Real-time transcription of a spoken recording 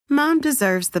Mom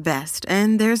deserves the best,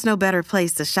 and there's no better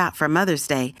place to shop for Mother's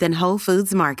Day than Whole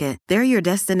Foods Market. They're your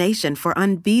destination for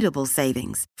unbeatable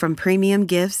savings, from premium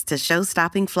gifts to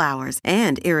show-stopping flowers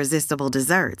and irresistible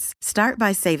desserts. Start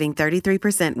by saving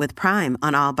 33% with Prime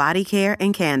on all body care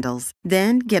and candles.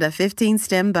 Then get a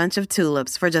 15-stem bunch of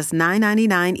tulips for just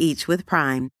 $9.99 each with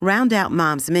Prime. Round out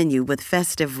Mom's menu with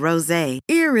festive rosé,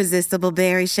 irresistible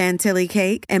berry chantilly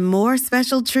cake, and more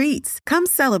special treats. Come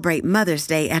celebrate Mother's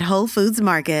Day at Whole Foods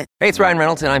Market. Hey, it's Ryan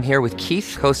Reynolds, and I'm here with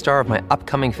Keith, co-star of my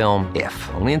upcoming film, If,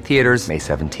 only in theaters May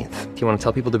 17th. Do you want to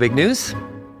tell people the big news?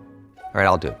 All right,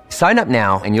 I'll do it. Sign up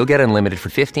now and you'll get unlimited for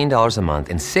 $15 a month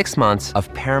and 6 months of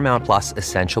Paramount Plus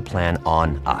Essential Plan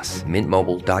on us.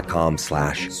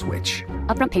 MintMobile.com/switch.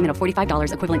 Upfront payment of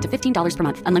 $45 equivalent to $15 per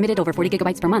month. Unlimited over 40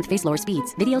 gigabytes per month. Face lower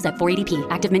speeds. Videos at 480p.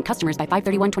 Active Mint customers by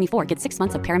 531.24 get 6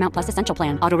 months of Paramount Plus Essential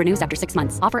Plan. Auto renews after 6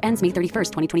 months. Offer ends May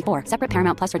 31st, 2024. Separate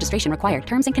Paramount Plus registration required.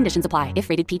 Terms and conditions apply if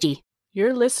rated PG.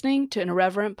 You're listening to an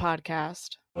Irreverent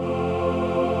podcast.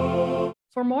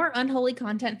 For more unholy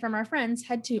content from our friends,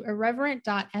 head to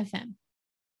irreverent.fm.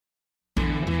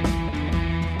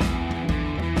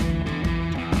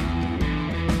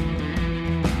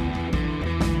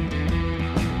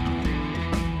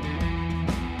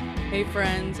 Hey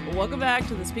friends, welcome back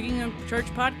to the Speaking of Church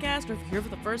podcast. Or if you're here for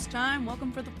the first time,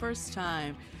 welcome for the first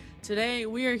time. Today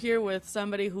we are here with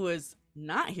somebody who is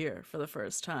not here for the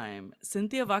first time,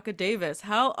 Cynthia Vacca Davis.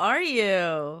 How are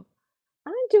you?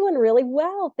 I'm doing really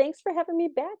well. Thanks for having me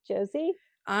back, Josie.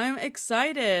 I'm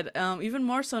excited, even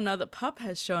more so now that Pup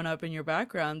has shown up in your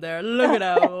background there. Look at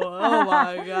him. Oh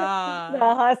my God. The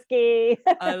husky.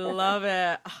 I love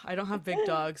it. I don't have big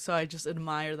dogs, so I just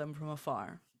admire them from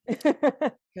afar.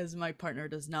 Because my partner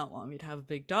does not want me to have a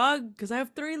big dog because I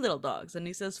have 3 little dogs, and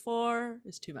he says 4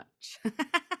 is too much.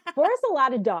 4 is a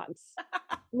lot of dogs.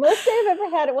 Most I've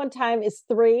ever had at one time is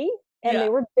 3, and they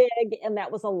were big, and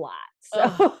that was a lot.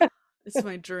 So. It's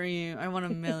my dream. I want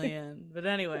 1 million. But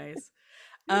anyways,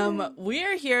 we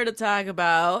are here to talk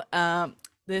about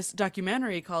this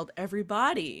documentary called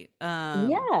Everybody.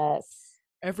 Yes.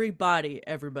 Everybody,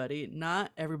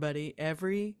 not everybody,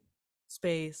 every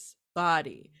space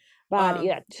body.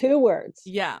 Body, 2 words.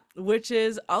 Yeah, which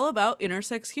is all about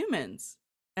intersex humans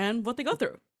and what they go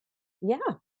through. Yeah.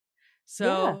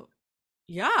 So,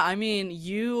 I mean,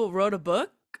 you wrote a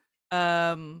book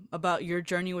about your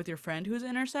journey with your friend who's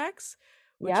intersex,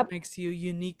 which makes you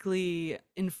uniquely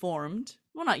informed.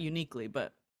 Well, not uniquely,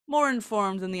 but more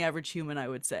informed than the average human, I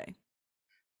would say.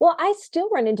 Well, I still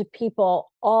run into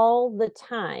people all the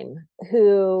time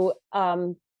who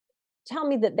tell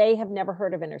me that they have never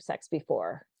heard of intersex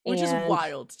before. Which is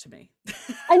wild to me.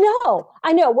 I know.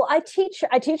 Well, I teach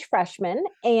freshmen,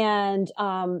 and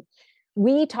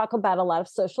we talk about a lot of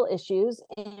social issues.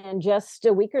 And just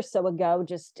a week or so ago,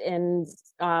 just in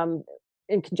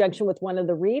conjunction with one of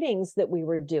the readings that we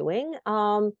were doing,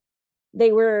 the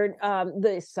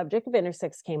subject of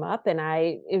intersex came up, and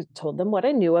I told them what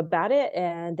I knew about it.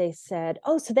 And they said,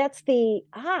 "Oh, so that's the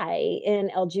I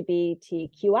in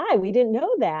LGBTQI. We didn't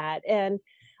know that." And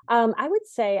I would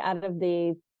say out of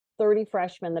the 30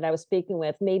 freshmen that I was speaking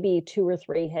with, maybe 2 or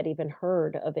 3 had even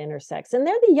heard of intersex. And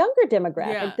they're the younger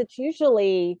demographic that's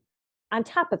usually on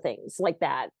top of things like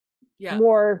that. Yeah.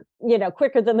 More,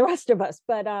 quicker than the rest of us.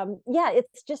 But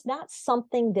it's just not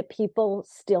something that people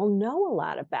still know a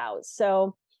lot about.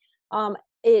 So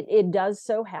it does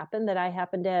so happen that I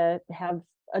happen to have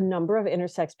a number of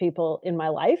intersex people in my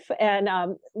life, and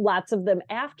lots of them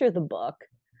after the book.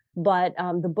 But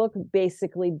the book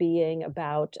basically being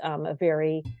about a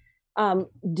very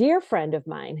dear friend of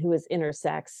mine who is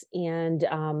intersex, and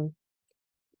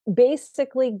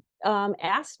basically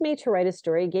asked me to write a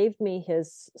story, gave me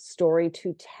his story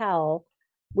to tell,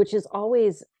 which is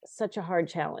always such a hard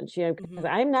challenge, because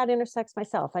I'm not intersex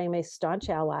myself. I am a staunch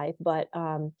ally, but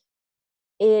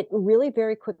it really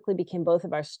very quickly became both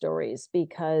of our stories,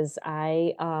 because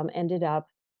I ended up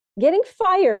getting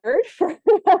fired from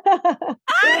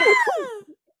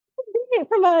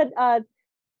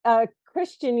a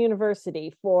Christian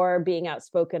university for being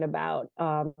outspoken about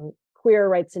queer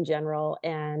rights in general,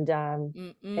 and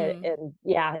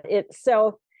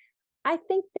so I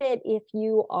think that if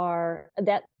you are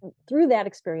that, through that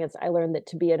experience, I learned that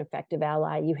to be an effective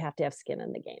ally, you have to have skin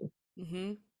in the game.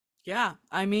 Yeah,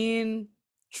 I mean,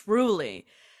 truly.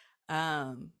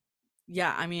 I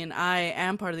mean, I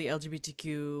am part of the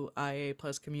LGBTQIA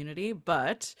plus community,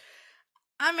 but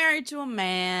I'm married to a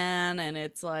man, and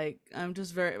it's like I have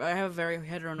a very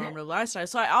heteronormative lifestyle.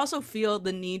 So I also feel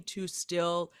the need to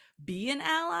still be an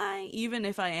ally, even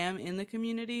if I am in the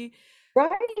community.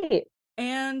 Right.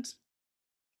 And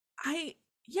I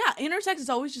yeah, intersex has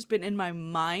always just been in my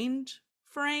mind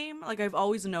frame. Like I've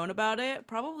always known about it,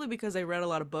 probably because I read a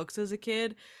lot of books as a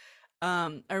kid.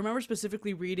 I remember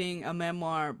specifically reading a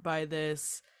memoir by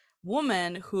this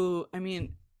woman who, I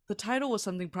mean, the title was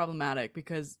something problematic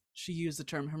because she used the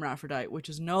term hermaphrodite, which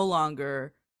is no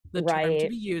longer the term to Right.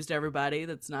 be used, everybody.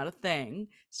 That's not a thing.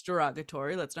 It's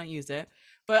derogatory. Let's not use it.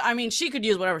 But I mean, she could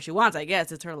use whatever she wants, I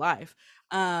guess. It's her life.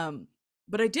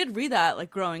 But I did read that like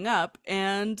growing up,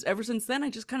 and ever since then I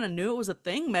just kind of knew it was a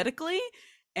thing medically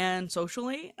and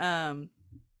socially. And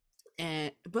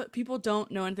but people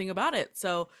don't know anything about it.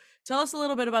 So tell us a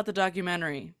little bit about the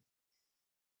documentary.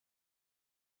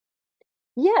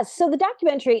 Yes, so the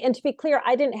documentary, and to be clear,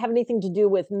 I didn't have anything to do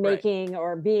with Right. making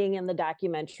or being in the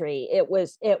documentary. It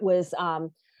was a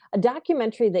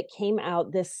documentary that came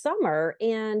out this summer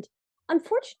and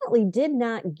unfortunately did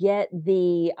not get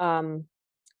the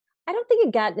I don't think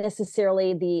it got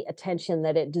necessarily the attention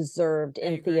that it deserved I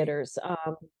in agree. theaters.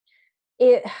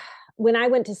 It when I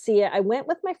went to see it, I went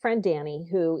with my friend Danny,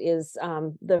 who is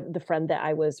the friend that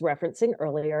I was referencing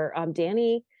earlier.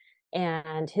 Danny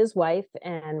and his wife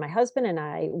and my husband and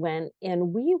I went,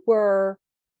 and we weren't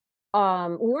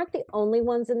the only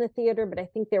ones in the theater, but I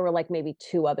think there were like maybe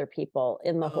two other people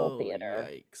in the whole Oh, theater.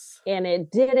 yikes. And it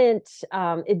didn't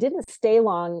stay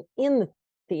long in the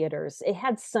theaters. It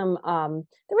had some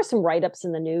there were some write-ups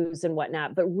in the news and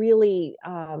whatnot, but really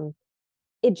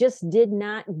it just did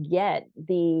not get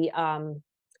the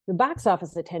box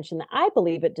office attention that I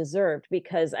believe it deserved,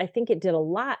 because I think it did a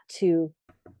lot to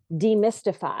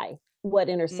demystify what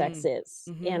intersex Mm. is,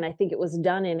 Mm-hmm. and I think it was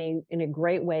done in a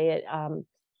great way.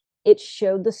 It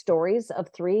showed the stories of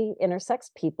three intersex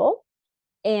people,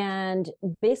 and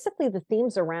basically the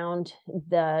themes around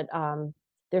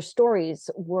their stories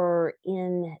were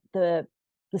in the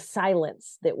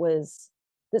silence that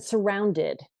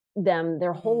surrounded them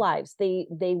their whole Mm. lives.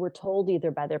 They were told either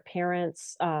by their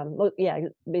parents, well, yeah,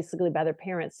 basically by their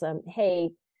parents,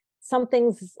 hey,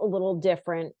 something's a little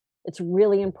different. It's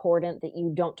really important that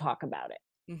you don't talk about it.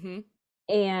 Mm-hmm.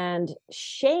 And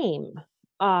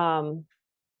um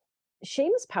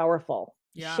shame is powerful.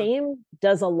 Yeah. Shame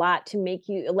does a lot to make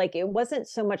you, like, it wasn't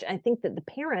so much, I think that the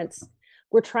parents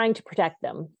were trying to protect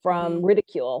them from Mm-hmm.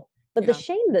 ridicule, but the Yeah.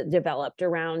 shame that developed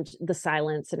around the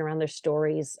silence and around their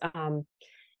stories,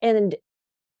 and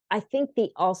I think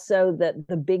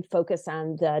the big focus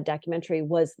on the documentary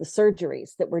was the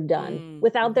surgeries that were done Mm.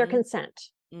 without their Mm-hmm. consent,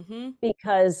 Mm-hmm.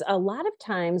 because a lot of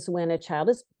times when a child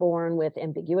is born with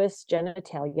ambiguous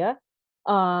genitalia,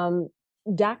 um,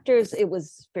 doctors, it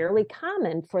was fairly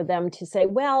common for them to say,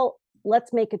 well,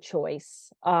 let's make a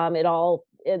choice.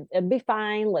 It'd be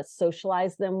fine. Let's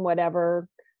socialize them, whatever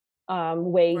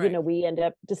way, Right. we end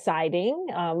up deciding.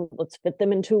 Let's fit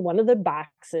them into one of the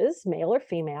boxes, male or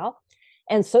female,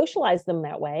 and socialize them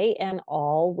that way, and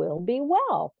all will be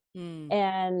well. Mm.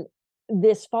 And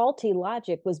this faulty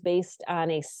logic was based on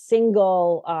a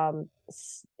single,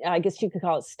 I guess you could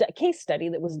call it case study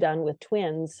that was done with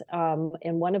twins.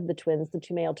 And one of the twins, the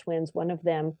two male twins, one of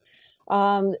them,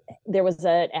 um, there was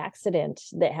an accident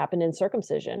that happened in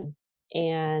circumcision.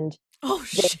 And Oh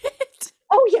they, shit.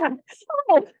 oh, yeah.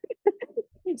 Oh,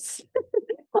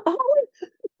 oh,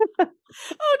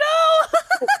 Oh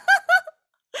no.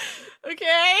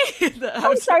 Okay. I'm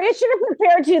I'm so- sorry. I should have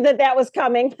prepared you that that was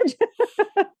coming.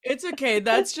 it's okay.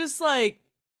 That's just like,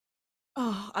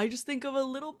 oh, I just think of a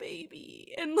little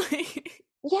baby and like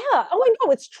Yeah. Oh, I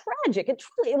know. It's tragic.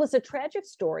 It was a tragic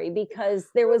story, because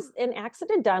there was an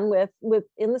accident done with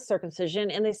in the circumcision,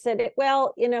 and they said,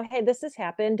 well, hey, this has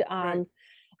happened. right.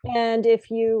 And if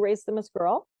you raise them as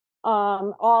girl,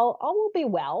 all will be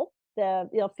well.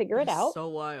 They'll figure That it is out. so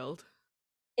wild.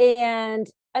 And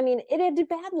I mean, it ended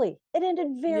badly. It ended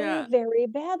very, Yeah. very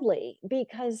badly,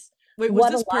 because Wait, was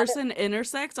what a this lot of person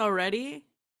intersex already?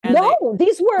 And they no, oh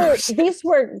shit. these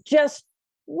were just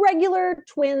regular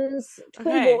twins, twin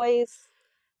Okay. boys.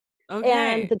 And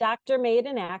Okay. the doctor made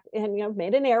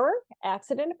made an error.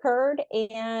 Accident occurred,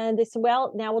 and they said,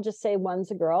 well, now we'll just say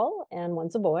one's a girl and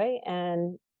one's a boy,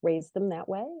 and raise them that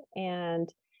way.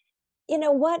 And you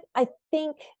know what? I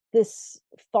think this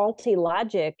faulty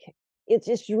logic, it's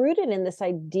just rooted in this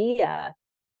idea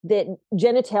that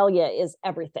genitalia is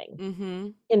everything Mm-hmm.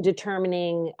 in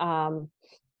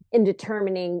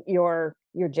determining your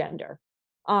gender,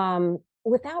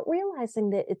 without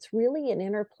realizing that it's really an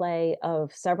interplay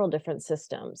of several different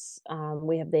systems.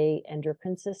 We have the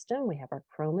endocrine system, we have our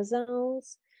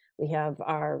chromosomes, we have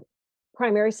our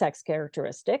primary sex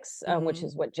characteristics, which Mm-hmm.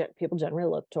 is what people generally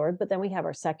look toward, but then we have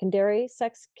our secondary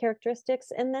sex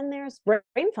characteristics, and then there's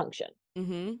brain function.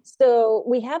 Mm-hmm. So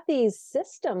we have these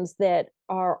systems that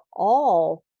are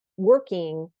all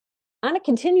working on a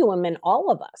continuum in all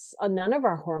of us. None of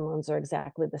our hormones are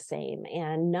exactly the same,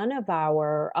 and none of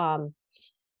our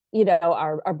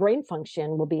our brain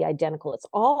function will be identical. It's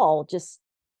all just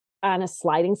on a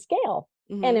sliding scale.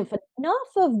 And Mm-hmm. if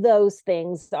enough of those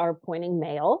things are pointing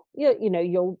male,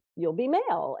 you'll be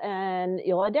male and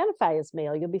you'll identify as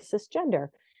male, you'll be cisgender.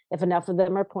 If enough of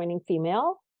them are pointing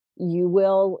female, you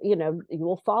will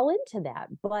fall into that.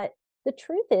 But the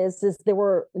truth is there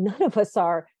were none of us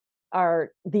are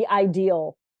the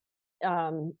ideal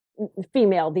um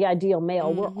female, the ideal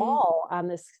male. We're Mm-hmm. all on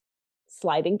this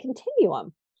sliding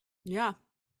continuum. Yeah.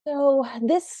 So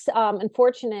this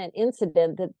unfortunate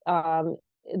incident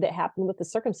that happened with the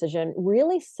circumcision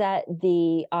really set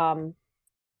the kind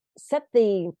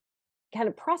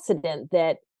of precedent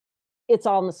that it's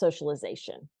all in the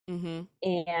socialization, Mm-hmm.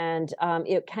 and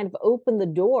it kind of opened the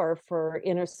door for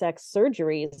intersex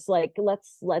surgeries. Like,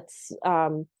 let's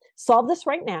solve this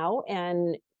right now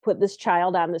and put this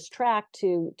child on this track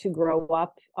to grow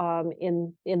up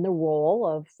in the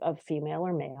role of female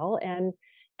or male, and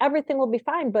everything will be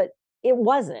fine. But it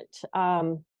wasn't.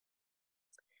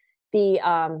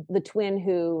 The twin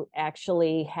who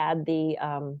actually had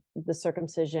the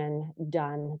circumcision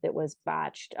done that was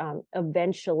botched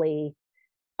eventually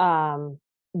um,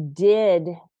 did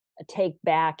take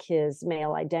back his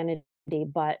male identity,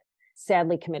 but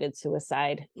sadly committed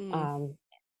suicide, Mm.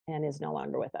 and is no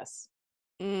longer with us.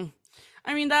 Mm.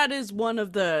 I mean, that is one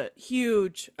of the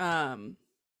huge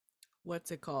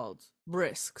what's it called,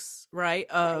 risks, right,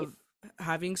 Right. of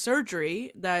having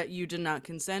surgery that you did not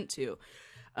consent to.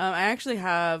 I actually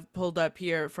have pulled up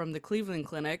here from the Cleveland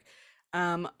Clinic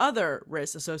other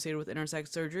risks associated with intersex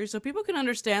surgery, so people can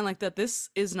understand like that this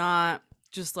is not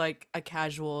just like a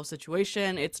casual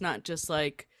situation. It's not just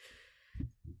like,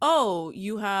 oh,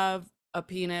 you have a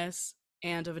penis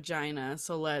and a vagina,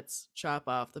 so let's chop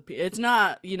off the it's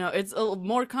not, it's a little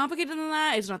more complicated than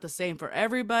that. It's not the same for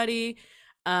everybody.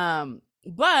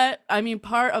 But I mean,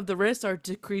 part of the risks are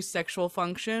decreased sexual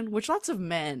function, which lots of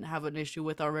men have an issue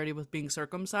with already with being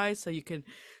circumcised. Decreased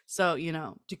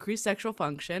sexual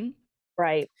function.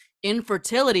 Right.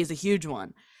 Infertility is a huge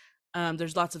one.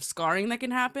 There's lots of scarring that can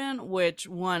happen, which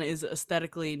one is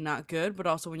aesthetically not good, but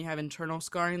also when you have internal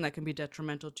scarring that can be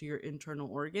detrimental to your internal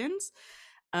organs.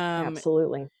 Um,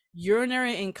 Absolutely.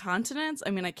 Urinary incontinence. I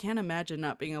mean, I can't imagine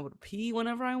not being able to pee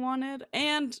whenever I wanted.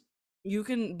 And you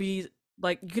can be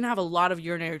you can have a lot of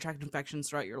urinary tract infections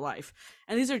throughout your life.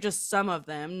 And these are just some of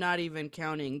them, not even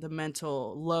counting the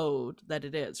mental load that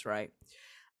it is, right?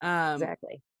 Um,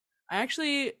 Exactly. I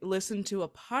actually listened to a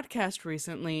podcast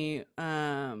recently,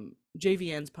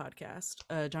 JVN's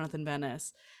podcast, Jonathan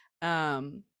Venice,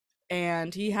 um,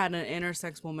 and he had an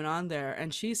intersex woman on there,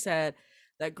 and she said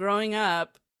that growing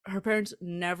up, her parents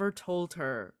never told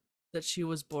her that she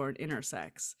was born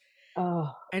intersex,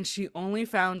 Oh. and she only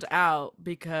found out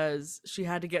because she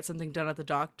had to get something done at the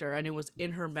doctor, and it was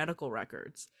in her medical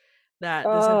records that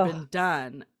this had Oh. been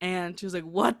done, and she was like,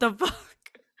 "What the fuck?"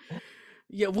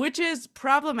 Yeah, which is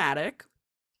problematic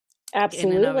in and of it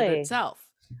Absolutely. itself.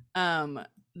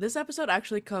 This episode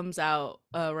actually comes out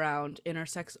around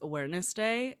Intersex Awareness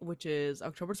Day, which is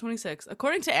October 26th.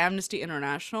 According to Amnesty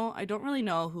International, I don't really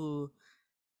know who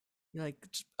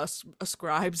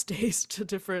ascribes days to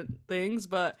different things,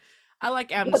 but I like What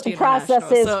the Amnesty process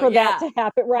International. is So for that yeah, to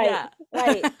happen. Right. yeah.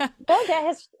 Right. Well, that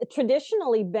has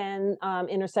traditionally been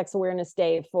Intersex Awareness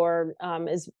Day for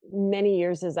as many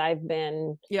years as I've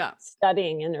been Yeah.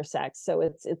 studying intersex. So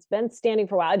it's been standing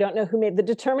for a while. I don't know who made the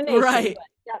determination, Right.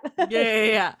 but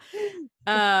Yeah.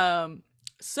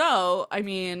 So I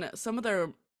mean,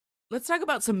 let's talk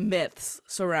about some myths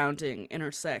surrounding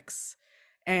intersex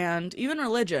and even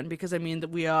religion, because I mean that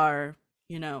we are,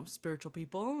 spiritual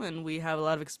people and we have a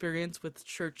lot of experience with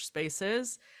church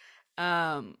spaces.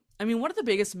 I mean, one of the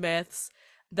biggest myths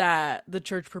that the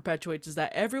church perpetuates is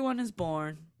that everyone is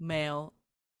born male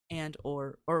and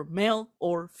or male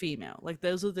or female. Like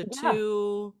those are the yeah.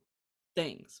 two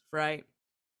things, right?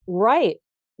 Right.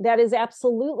 That is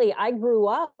absolutely. I grew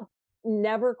up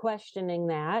never questioning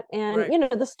that. And,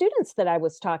 Right. the students that I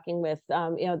was talking with,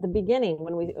 at the beginning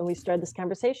when we started this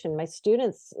conversation, my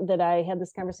students that I had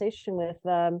this conversation with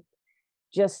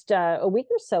just a week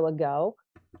or so ago,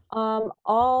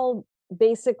 all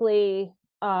basically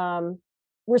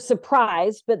were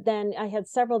surprised. But then I had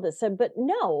several that said, "But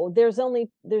no, there's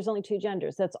only two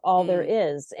genders. That's all there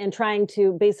Mm. is." And trying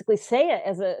to basically say it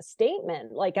as a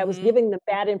statement, like I was Mhm. giving them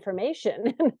bad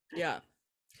information. Yeah.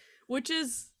 Which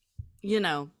is, you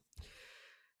know,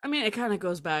 I mean, it kind of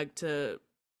goes back to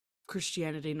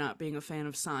Christianity not being a fan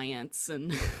of science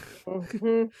and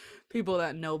Mhm. people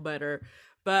that know better.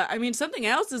 But I mean, something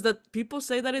else is that people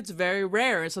say that it's very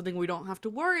rare. It's something we don't have to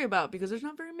worry about because there's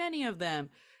not very many of them,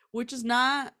 which is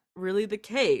not really the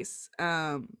case.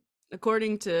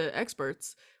 According to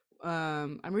experts,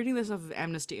 I'm reading this off of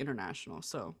Amnesty International.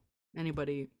 So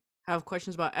anybody have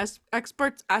questions about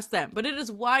experts, ask them. But it is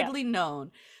Yes. widely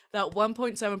known that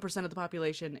 1.7% of the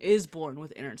population is born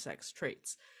with intersex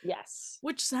traits, Yes.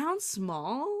 which sounds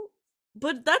small,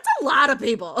 but that's a lot of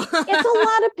people. It's a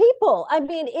lot of people. I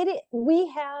mean, we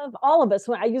have all of us,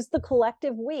 when I use the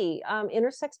collective we,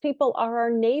 intersex people are our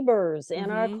neighbors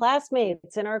and our Hmm.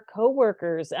 classmates and our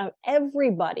coworkers.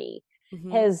 Everybody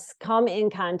Hmm. has come in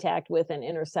contact with an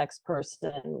intersex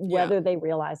person, Yeah. whether they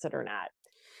realize it or not.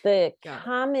 The Yeah.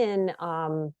 common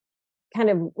kind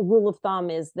of rule of thumb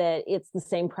is that it's the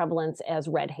same prevalence as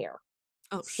red hair.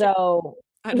 Oh shit. So,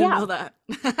 I didn't yeah, know that.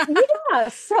 yeah.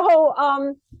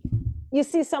 So, you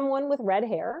see someone with red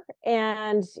hair,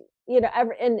 and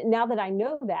and now that I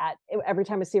know that, every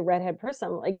time I see a redhead person,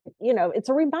 I'm like, it's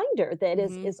a reminder that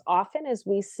Hmm. as often as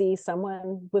we see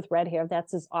someone with red hair,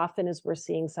 that's as often as we're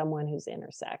seeing someone who's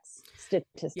intersex, Yeah.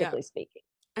 statistically speaking.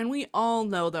 And we all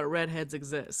know that redheads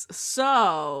exist.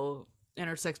 So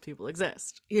intersex people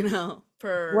exist,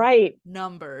 per Right.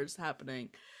 numbers happening.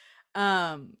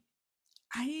 Um,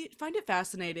 I find it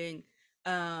fascinating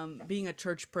being a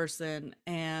church person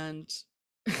and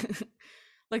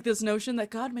like this notion that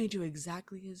God made you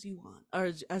exactly as you want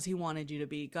or as he wanted you to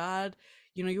be. God,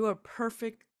 you are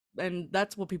perfect, and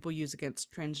that's what people use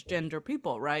against transgender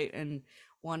people, right? And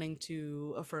wanting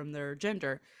to affirm their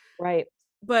gender. Right.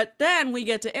 But then we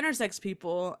get to intersex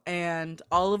people and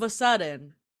all of a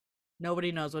sudden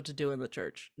nobody knows what to do in the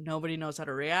church. Nobody knows how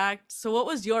to react. So what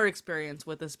was your experience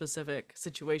with this specific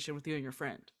situation with you and your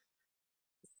friend?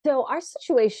 So our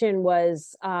situation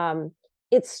was,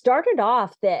 it started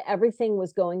off that everything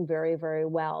was going very, very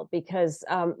well because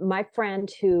my friend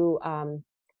who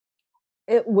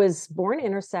it was born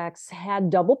intersex had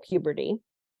double puberty.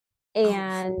 Oh,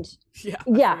 And yeah, I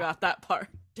yeah, forgot that part.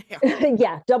 Damn.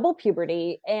 yeah, double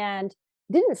puberty, and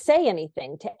didn't say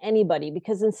anything to anybody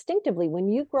because instinctively, when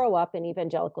you grow up in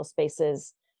evangelical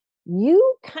spaces,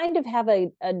 you kind of have a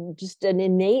just an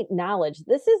innate knowledge.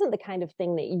 This isn't the kind of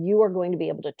thing that you are going to be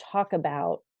able to talk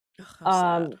about, Ugh, how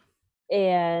sad. um,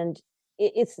 and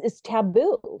it's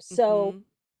taboo. So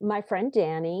Mhm. my friend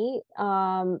Danny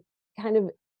kind of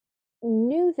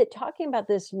knew that talking about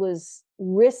this was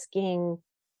risking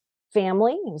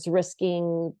family, it was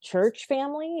risking church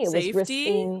family, it was Safety,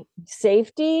 risking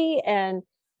safety, and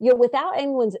without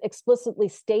anyone's explicitly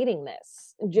stating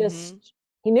this, mhm. just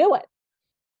he knew it.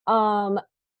 Um,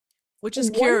 Which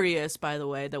is one curious, by the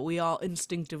way, that we all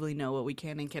instinctively know what we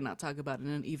can and cannot talk about in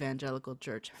an evangelical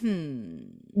church.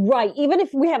 Right, even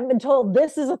if we haven't been told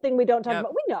this is a thing we don't talk Yep.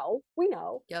 about, we know, we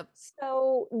know. Yep.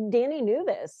 So Danny knew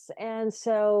this, and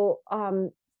so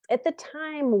at the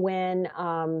time when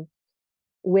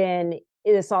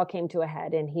this all came to a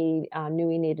head, and he knew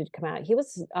he needed to come out, he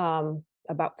was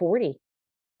about 40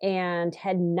 and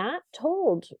had not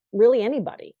told really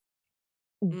anybody.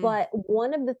 Mm, But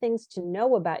one of the things to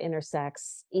know about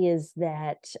intersex is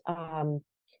that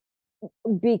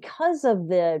because of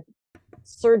the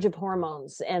surge of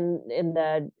hormones and in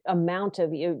the amount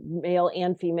of male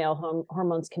and female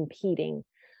hormones competing,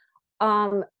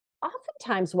 um,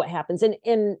 oftentimes what happens,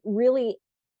 and really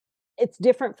it's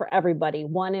different for everybody.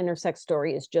 One intersex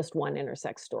story is just one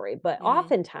intersex story, but mhm,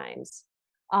 oftentimes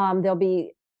there'll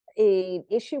be a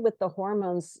issue with the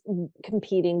hormones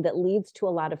competing that leads to a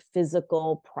lot of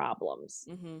physical problems.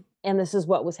 mhm, And this is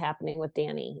what was happening with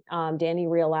Danny. Danny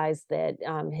realized that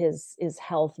his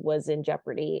health was in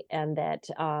jeopardy, and that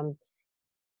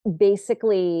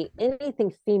basically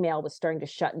anything female was starting to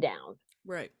shut down,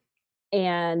 right.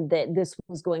 and that this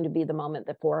was going to be the moment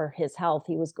that for his health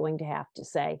he was going to have to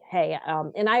say, hey,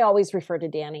 and I always refer to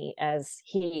Danny as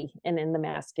he, and in the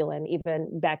masculine.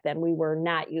 Even back then we were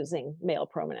not using male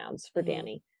pronouns for Mhm,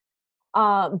 Danny.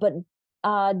 But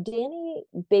Danny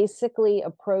basically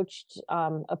approached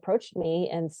me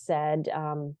and said,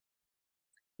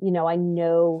 I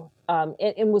know,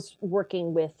 and was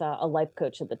working with a life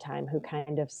coach at the time, who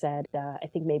kind of said, I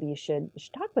think maybe you should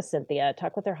talk with Cynthia,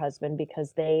 talk with her husband,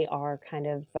 because they are kind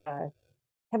of have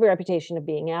a reputation of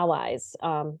being allies.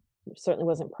 Certainly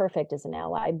wasn't perfect as an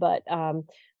ally, but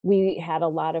we had a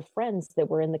lot of friends that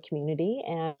were in the community,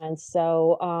 and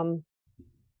so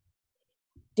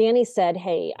Danny said,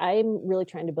 hey, I'm really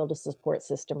trying to build a support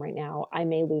system right now. I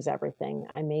may lose everything.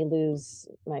 I may lose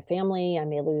my family. I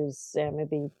may lose,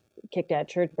 maybe kicked out of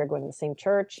church. They're going to the same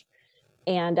church.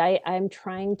 And I'm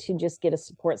trying to just get a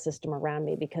support system around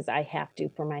me because I have to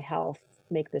for my health.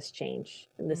 make this change.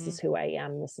 And this Mm-hmm. is who I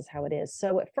am. This is how it is.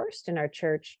 So at first in our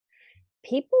church,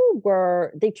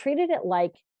 they treated it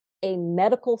like a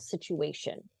medical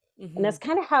situation. And that's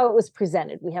kind of how it was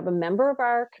presented. We have a member of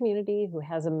our community who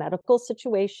has a medical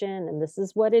situation, and this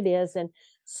is what it is. And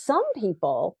some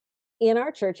people in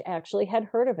our church actually had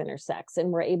heard of intersex and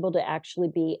were able to actually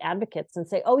be advocates and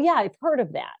say, oh, yeah, I've heard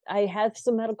of that. I have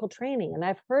some medical training and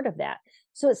I've heard of that.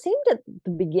 So it seemed at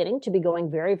the beginning to be going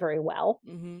very, very well.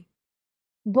 Mm-hmm.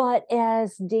 But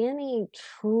as Danny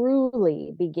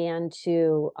truly began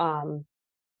to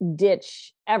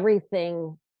ditch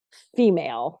everything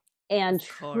female and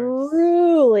Of course.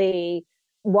 truly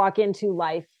walk into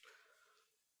life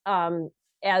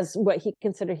as what he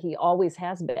considered he always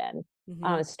has been,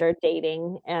 Mm-hmm. start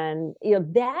dating, and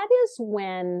that is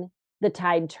when the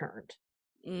tide turned.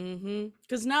 Mm-hmm.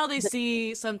 Because now they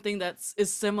see something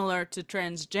is similar to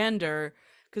transgender,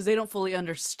 because they don't fully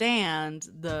understand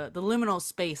the liminal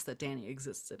space that Danny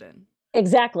existed in.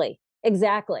 Exactly.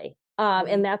 Mm-hmm.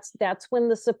 And that's when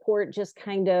the support just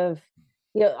kind of,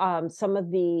 some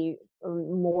of the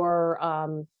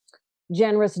more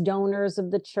generous donors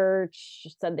of the church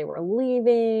said they were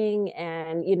leaving.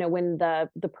 And when the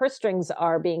purse strings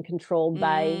are being controlled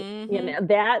by Mm-hmm.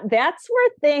 that's where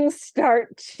things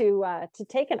start to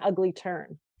take an ugly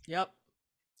turn. Yep.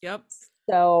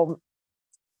 So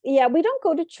yeah, we don't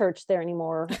go to church there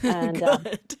anymore. And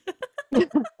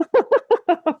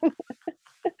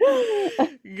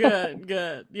Good.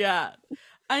 Good. Yeah.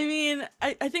 I mean,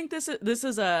 I think this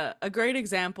is a great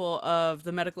example of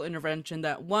the medical intervention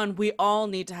that, one, we all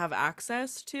need to have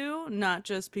access to, not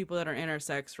just people that are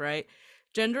intersex, right?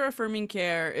 Gender affirming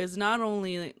care is not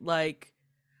only like,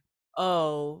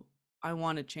 oh, I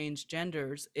want to change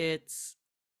genders. It's,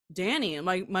 Danny,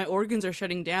 my organs are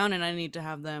shutting down and I need to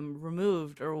have them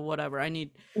removed or whatever. I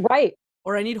need right.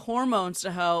 Or I need hormones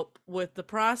to help with the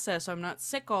process so I'm not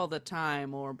sick all the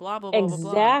time, or blah blah blah blah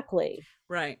blah. Exactly.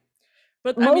 Right.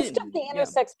 But I Most of mean, the yeah.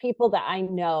 intersex people that I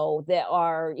know that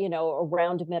are,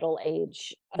 around middle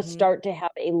age, Mm-hmm. start to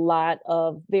have a lot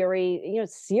of very,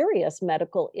 serious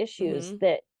medical issues Mm-hmm.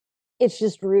 that it's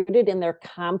just rooted in their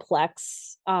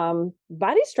complex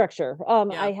body structure. I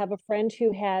Yeah. have a friend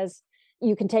who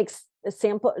you can take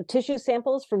tissue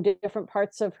samples from different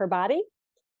parts of her body,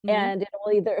 Mm-hmm. and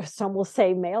it'll either, some will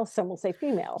say male, some will say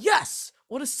female. Yes.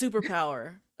 What a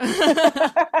superpower.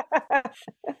 I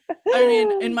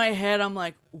mean, in my head, I'm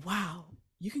like, wow,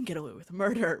 you can get away with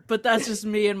murder. But that's just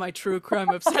me and my true crime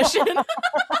obsession.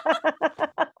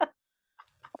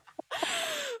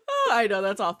 Oh, I know,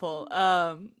 that's awful.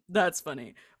 That's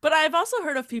funny. But I've also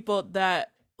heard of people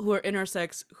who are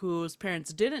intersex whose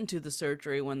parents didn't do the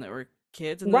surgery when they were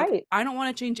kids, and they're like, Right. I don't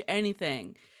want to change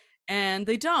anything. And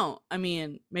they don't. I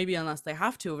mean, maybe unless they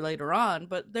have to later on,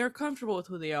 but they're comfortable with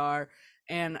who they are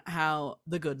and how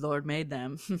the good Lord made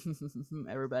them.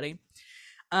 Everybody.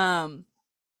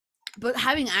 But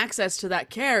having access to that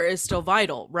care is still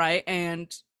vital, right?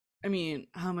 And I mean,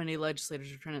 how many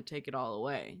legislators are trying to take it all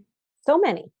away? So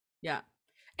many. Yeah.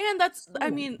 And I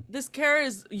mean, this care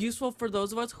is useful for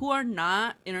those of us who are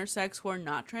not intersex, who are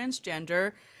not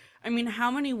transgender. I mean, how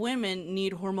many women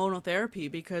need hormonal therapy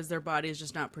because their body is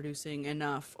just not producing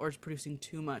enough or is producing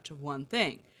too much of one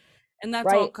thing? And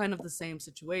that's all Right. kind of the same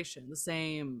situation, the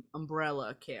same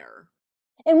umbrella care.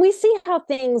 And we see how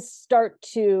things start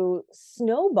to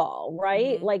snowball,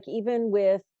 right? Mm-hmm. Like even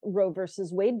with Roe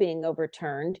versus Wade being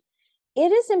overturned,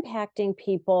 it is impacting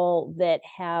people that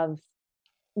have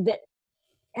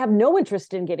no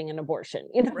interest in getting an abortion.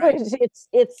 Right.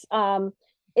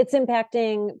 It's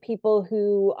impacting people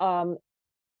who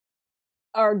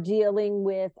are dealing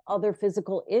with other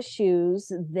physical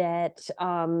issues that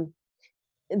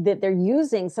they're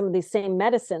using some of these same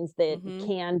medicines that Mm-hmm.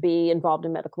 can be involved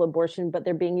in medical abortion, but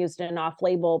they're being used in an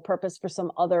off-label purpose for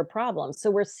some other problems. So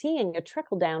we're seeing a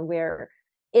trickle down where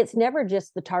it's never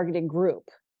just the targeted group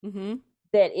Mm-hmm.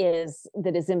 that is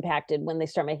impacted when they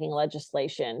start making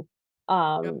legislation.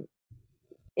 Yep.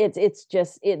 It's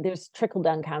just there's trickle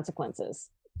down consequences.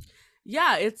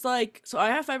 Yeah, it's like, so I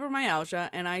have fibromyalgia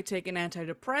and I take an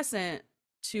antidepressant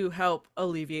to help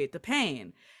alleviate the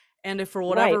pain. And if for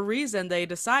whatever Right. reason they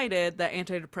decided that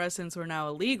antidepressants were now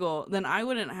illegal, then I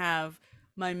wouldn't have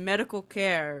my medical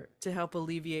care to help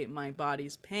alleviate my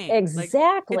body's pain. Like, it's like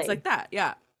Exactly. that,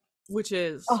 yeah. Which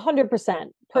is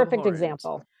 100%. Perfect abhorrent.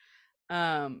 example.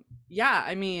 Yeah,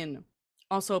 I mean,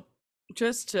 also,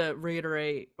 just to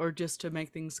reiterate or just to make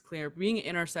things clear, being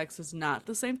intersex is not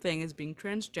the same thing as being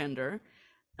transgender.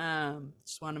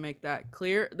 Just want to make that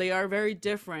clear. They are very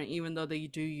different, even though they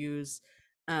do use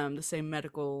the same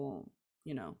medical,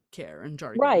 care and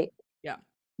jargon. Right. Yeah.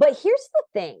 But here's the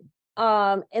thing.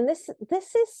 And this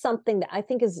is something that I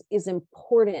think is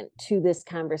important to this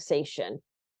conversation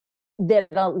that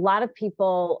a lot of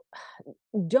people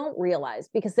don't realize,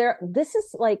 because this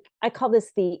is like, I call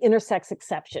this the intersex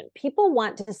exception. People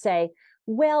want to say,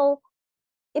 well,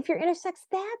 if you're intersex,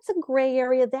 that's a gray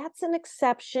area, that's an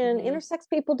exception. Intersex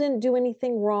people didn't do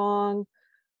anything wrong.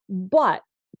 But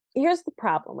here's the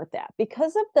problem with that.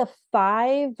 Because of the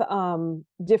 5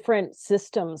 different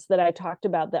systems that I talked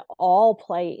about that all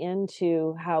play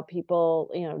into how people,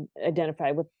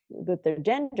 identify with their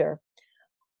gender,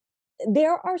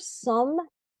 there are some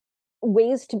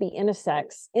ways to be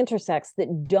intersex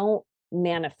that don't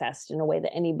manifest in a way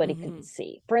that anybody can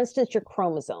see. For instance, your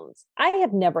chromosomes. I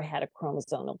have never had a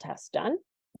chromosomal test done.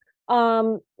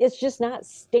 It's just not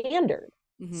standard.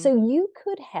 So you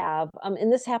could have,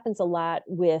 and this happens a lot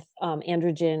with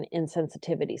androgen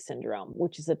insensitivity syndrome,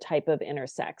 which is a type of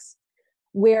intersex,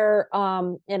 where,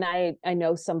 and I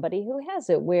know somebody who has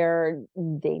it, where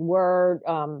they were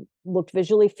looked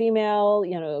visually female,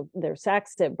 their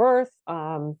sex at birth,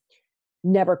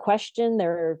 never questioned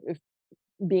their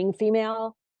being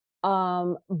female,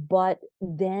 but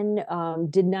then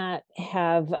did not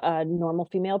have a normal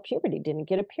female puberty, didn't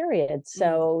get a period.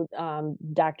 So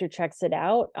doctor checks it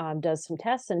out, does some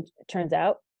tests, and it turns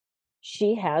out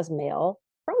she has male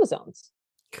chromosomes.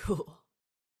 Cool.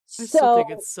 I So still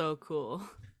think it's so cool.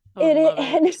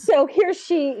 and so here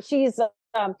she's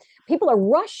people are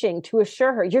rushing to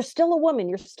assure her, you're still a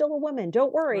woman,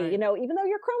 don't worry, Right. even though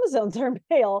your chromosomes are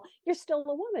male, you're still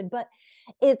a woman. But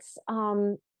it's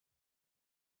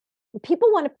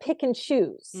people want to pick and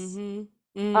choose. And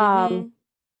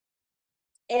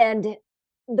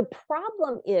the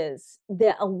problem is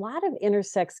that a lot of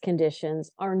intersex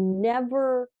conditions are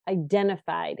never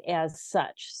identified as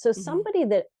such. So somebody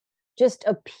that just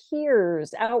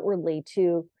appears outwardly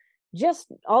to just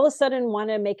all of a sudden want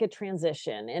to make a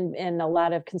transition, and a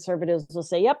lot of conservatives will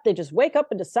say, yep, they just wake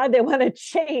up and decide they want to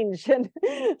change and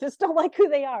just don't like who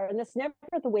they are. And that's never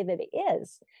the way that it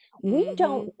is. We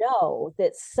don't know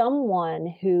that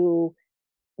someone who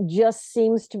just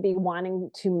seems to be wanting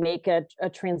to make a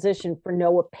transition for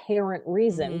no apparent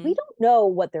reason. We don't know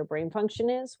what their brain function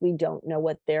is. We don't know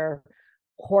what their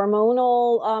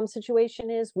hormonal situation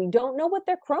is. We don't know what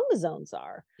their chromosomes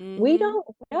are. We don't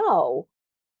know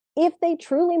if they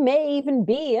truly may even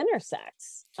be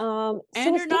intersex. And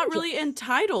so you're not really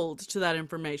entitled to that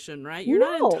information, right? You're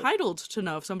not entitled to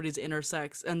know if somebody's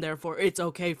intersex, and therefore it's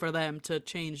okay for them to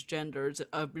change genders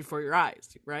before your eyes,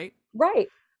 right? Right.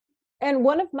 And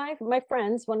one of my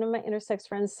friends, one of my intersex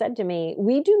friends, said to me,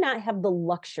 we do not have the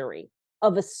luxury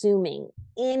of assuming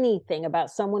anything about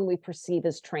someone we perceive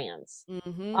as trans.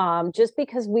 Just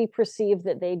because we perceive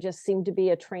that they just seem to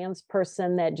be a trans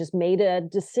person that just made a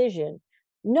decision.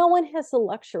 No one has the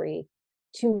luxury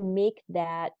to make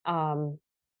that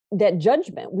that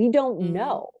judgment. We don't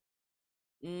know.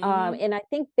 And I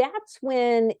think that's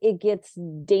when it gets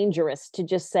dangerous to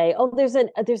just say, oh, there's an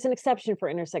exception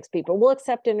for intersex people. We'll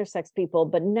accept intersex people,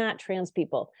 but not trans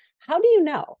people. How do you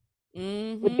know?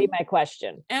 Would be my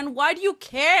question. And why do you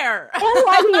care? And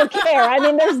why do you care? I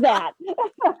mean, there's that.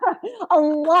 A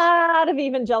lot of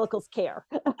evangelicals care.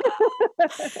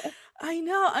 I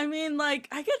know. I mean, like,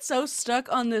 I get so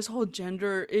stuck on this whole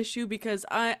gender issue because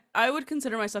I would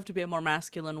consider myself to be a more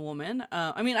masculine woman.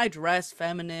 I mean, I dress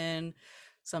feminine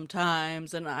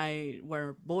sometimes, and I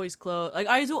wear boys' clothes. Like,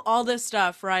 I do all this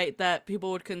stuff, right, that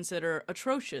people would consider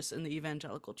atrocious in the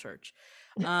evangelical church.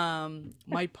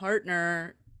 My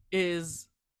partner is,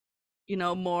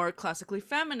 more classically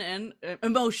feminine,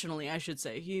 emotionally, I should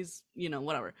say. He's,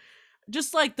 whatever.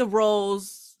 Just like the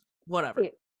roles, whatever.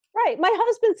 Right. My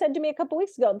husband said to me a couple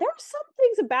weeks ago, there are some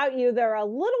things about you that are a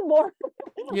little more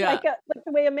like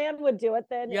the way a man would do it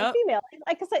than a female.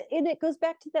 Like I said, and it goes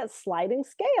back to that sliding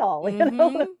scale.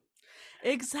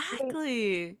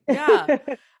 Exactly. Yeah.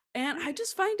 And I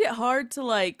just find it hard to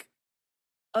like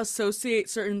associate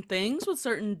certain things with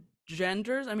certain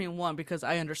genders. I mean, one, because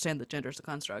I understand that gender is a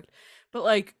construct, but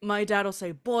like my dad will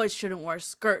say boys shouldn't wear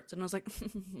skirts, and I was like,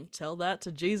 tell that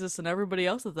to Jesus and everybody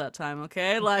else at that time,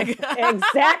 okay? Like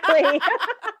exactly.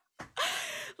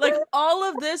 Like all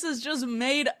of this is just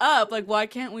made up. Like, why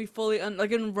can't we fully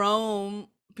like in Rome,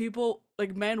 people,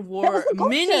 like, men wore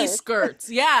mini skirts.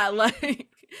 Yeah, like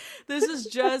this is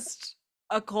just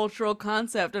a cultural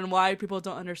concept, and why people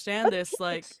don't understand this.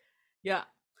 Like, yeah.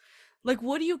 Like,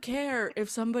 what do you care if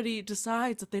somebody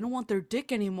decides that they don't want their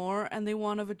dick anymore and they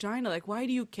want a vagina? Like, why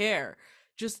do you care?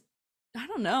 Just, I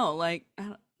don't know. Like,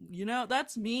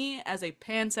 that's me as a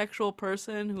pansexual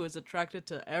person who is attracted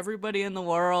to everybody in the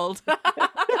world.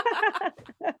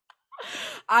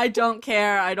 I don't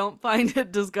care. I don't find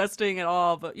it disgusting at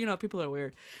all, but people are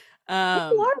weird. People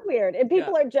are weird and Yeah.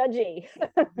 people are judgy.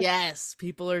 Yes,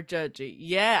 people are judgy.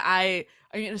 Yeah, I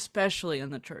mean, especially in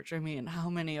the church. I mean, how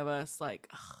many of us like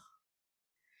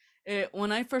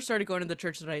when I first started going to the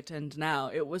church that I attend now,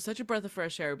 it was such a breath of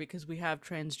fresh air because we have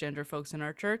transgender folks in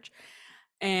our church,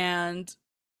 and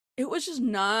it was just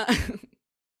not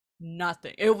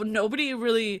nothing. Nobody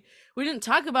really, we didn't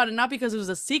talk about it, not because it was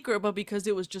a secret, but because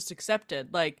it was just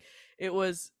accepted. Like, it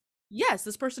was, yes,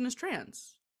 this person is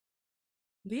trans.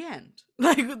 The end.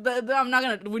 Like, I'm not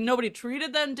gonna. Nobody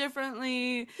treated them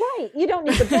differently. Right. You don't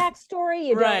need the backstory.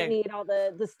 You don't Right. need all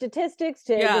the statistics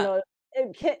to, Yeah.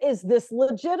 is this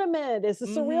legitimate? Is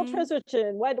this a real Mm-hmm.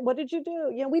 transition? What did you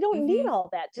do? We don't need Mm-hmm. all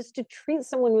that, just to treat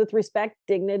someone with respect,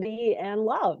 dignity, and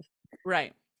love.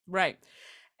 Right. Right.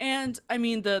 And I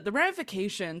mean, the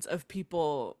ramifications of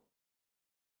people,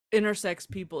 intersex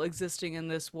people existing in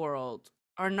this world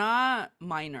are not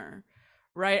minor,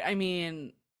 right? I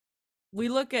mean, we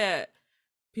look at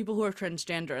people who are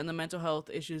transgender and the mental health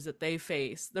issues that they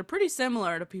face. They're pretty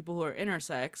similar to people who are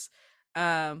intersex.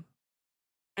 And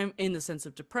in the sense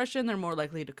of depression, they're more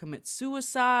likely to commit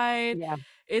suicide. Yeah.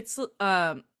 It's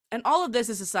and all of this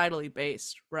is societally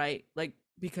based, right? Like,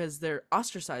 because they're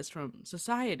ostracized from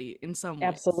society in some ways.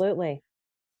 Absolutely.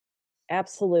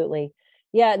 Absolutely.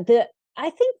 Yeah. I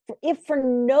think if for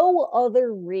no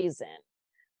other reason,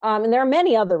 and there are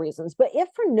many other reasons, but if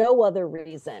for no other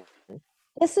reason,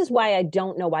 this is why I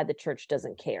don't know why the church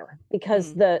doesn't care,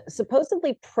 because the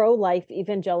supposedly pro-life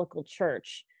evangelical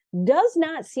church does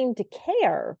not seem to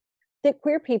care that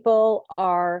queer people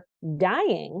are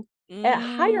dying at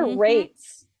higher Mm-hmm.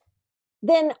 rates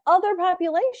than other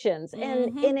populations.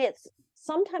 Mm-hmm. And it's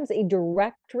sometimes a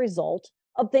direct result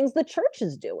of things the church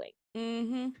is doing.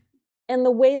 Mm-hmm. And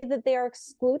the way that they are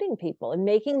excluding people and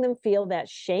making them feel that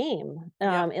shame,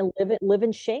 Yep. and live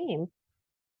in shame.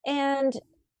 And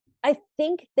I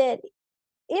think that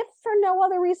if for no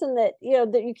other reason that,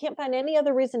 that you can't find any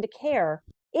other reason to care,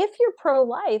 if you're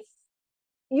pro-life,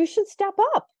 you should step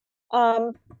up.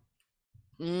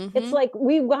 It's like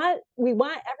we want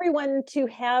everyone to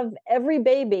have every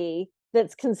baby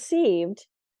that's conceived,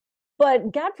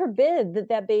 but God forbid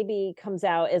that baby comes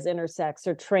out as intersex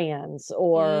or trans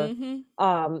or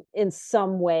in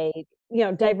some way,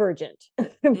 divergent,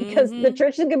 because the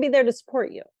church is going to be there to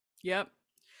support you. Yep.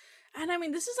 And I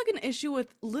mean, this is like an issue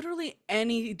with literally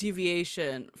any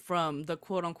deviation from the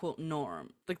quote unquote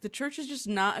norm. Like, the church is just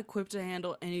not equipped to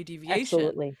handle any deviation.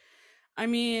 Absolutely. I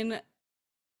mean,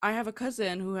 I have a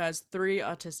cousin who has 3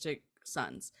 autistic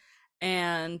sons,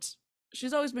 and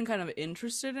she's always been kind of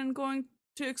interested in going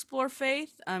to explore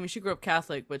faith. I mean, she grew up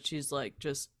Catholic, but she's like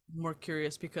just more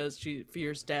curious because she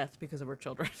fears death because of her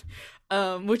children,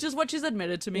 which is what she's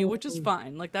admitted to me, which is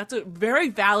fine. Like, that's a very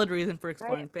valid reason for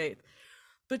exploring faith.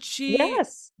 But she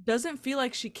doesn't feel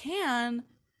like she can,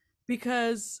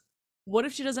 because what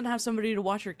if she doesn't have somebody to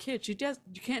watch her kid? You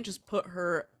can't just put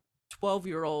her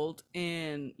 12-year-old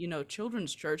in,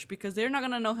 children's church, because they're not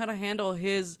going to know how to handle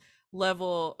his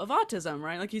level of autism,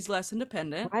 right? Like, he's less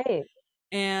independent. Right.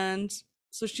 And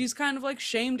so she's kind of like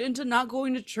shamed into not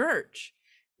going to church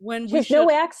when she has no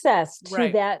access to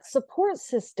that support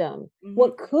system.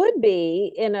 What could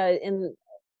be in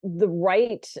the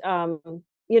right,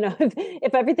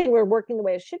 if everything were working the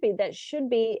way it should be, that should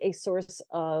be a source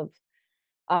of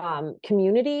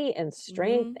community and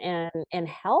strength and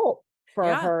help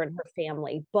for her and her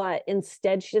family. But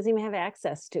instead, she doesn't even have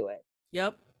access to it.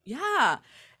 Yep. Yeah.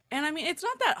 And I mean, it's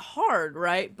not that hard,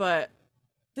 right? But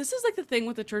this is like the thing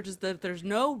with the church, is that there's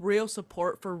no real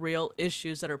support for real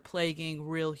issues that are plaguing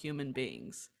real human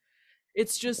beings.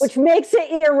 It's just, which makes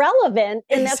it irrelevant.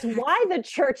 And that's why the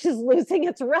church is losing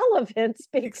its relevance,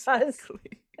 because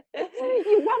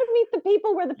you've got to meet the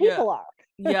people where the people are.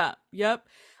 Yeah. Yep.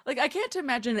 Like, I can't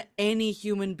imagine any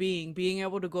human being being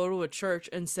able to go to a church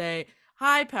and say,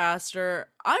 "Hi, pastor,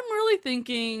 I'm really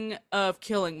thinking of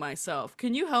killing myself.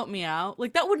 Can you help me out?"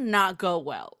 Like, that would not go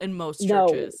well in most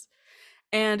churches.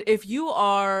 And if you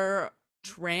are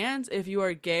trans, if you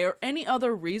are gay, or any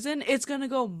other reason, it's going to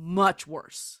go much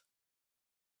worse.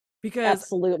 Because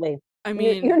absolutely, I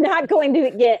mean, you're not going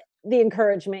to get the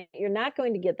encouragement. You're not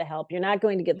going to get the help. You're not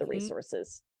going to get the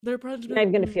resources. They're probably not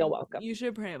even going to feel welcome. You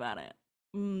should pray about it.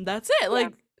 That's it.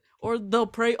 Like, or they'll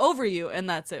pray over you and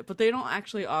that's it. But they don't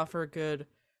actually offer good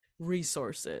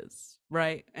resources,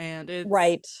 right? And it's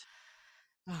right.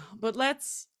 But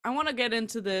I want to get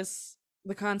into the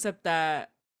concept that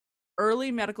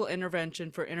early medical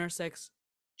intervention for intersex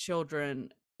children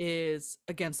is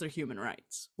against their human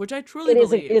rights, which I truly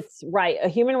believe. It's right, a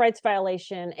human rights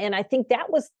violation. And I think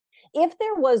that was if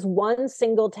there was one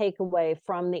single takeaway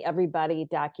from the Everybody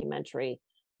documentary,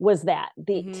 was that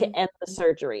to end the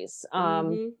surgeries,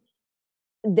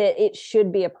 that it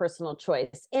should be a personal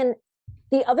choice. And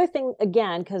the other thing,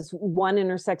 again, because one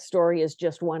intersex story is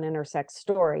just one intersex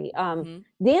story, Danny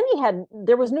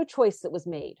there was no choice that was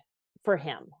made for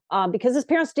him, because his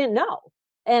parents didn't know.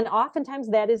 And oftentimes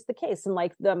that is the case. And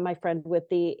like my friend with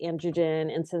the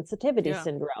androgen insensitivity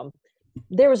syndrome,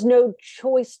 there was no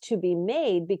choice to be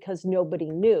made because nobody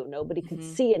knew. Nobody could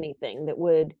see anything that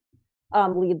would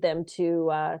lead them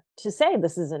to say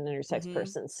this is an intersex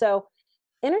person. So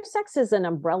intersex is an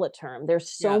umbrella term. There's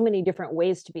so many different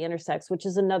ways to be intersex, which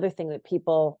is another thing that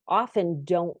people often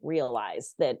don't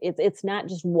realize, that it's not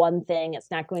just one thing. It's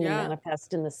not going to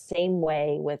manifest in the same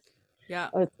way with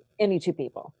any two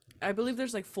people. I believe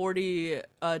there's like 40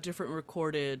 different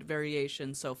recorded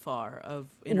variations so far of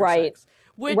intersex,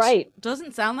 which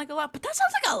doesn't sound like a lot, but that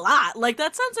sounds like a lot. Like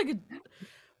that sounds like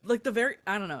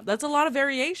I don't know. That's a lot of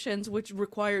variations, which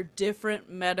require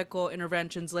different medical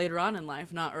interventions later on in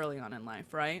life, not early on in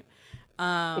life, right?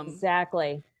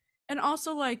 Exactly. And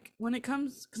also, like, when it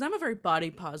comes, because I'm a very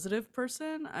body positive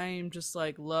person, I'm just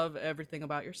like, love everything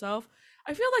about yourself.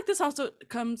 I feel like this also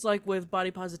comes like with body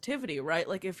positivity, right?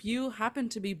 Like if you happen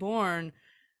to be born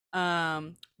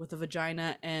with a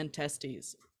vagina and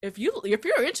testes, if you're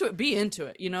into it, be into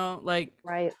it, you know, like,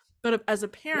 but as a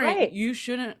parent, you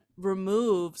shouldn't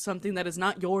remove something that is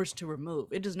not yours to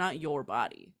remove. It is not your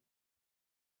body.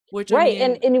 Which I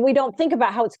mean, and we don't think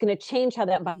about how it's going to change how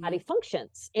that body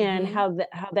functions, and how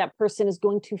that person is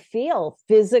going to feel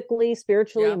physically,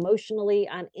 spiritually, emotionally,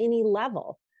 on any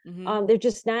level. They're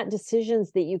just not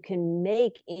decisions that you can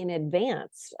make in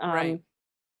advance.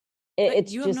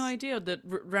 It's you have no idea the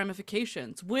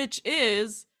ramifications, which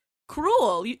is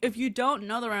cruel. If you don't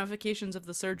know the ramifications of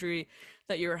the surgery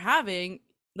that you're having,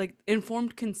 like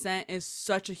informed consent is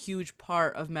such a huge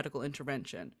part of medical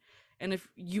intervention. And if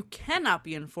you cannot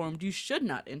be informed, you should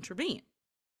not intervene.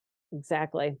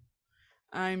 Exactly.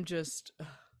 I'm just,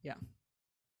 yeah.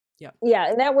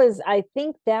 And I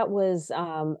think that was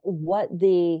there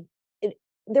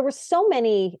were so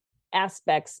many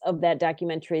aspects of that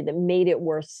documentary that made it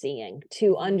worth seeing,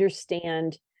 to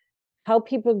understand how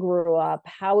people grew up,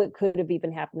 how it could have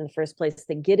even happened in the first place.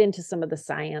 They get into some of the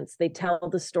science. They tell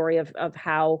the story of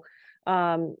how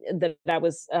that I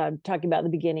was talking about in the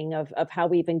beginning of how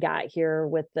we even got here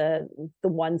with the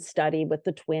one study with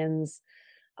the twins.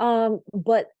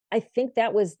 But I think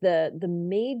that was the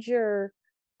major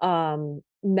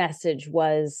message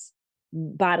was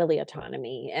bodily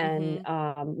autonomy, and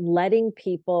letting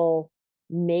people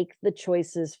make the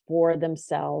choices for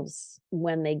themselves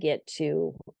when they get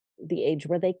to the age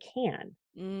where they can.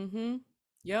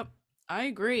 Yep. I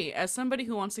agree. As somebody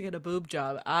who wants to get a boob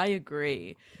job, I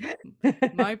agree.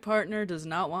 My partner does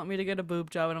not want me to get a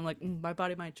boob job, and I'm like, my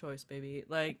body, my choice, baby.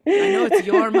 Like, I know it's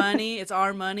your money, it's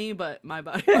our money, but my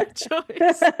body, my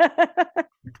choice.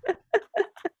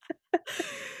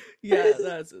 Yeah,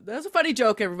 that's a funny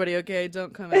joke, everybody. Okay,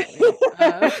 don't come at me.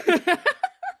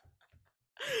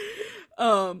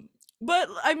 But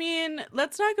I mean,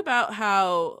 let's talk about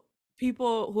how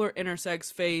people who are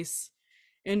intersex face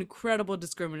incredible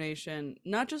discrimination,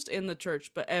 not just in the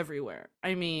church, but everywhere.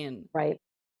 I mean,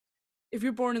 if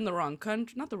you're born in the wrong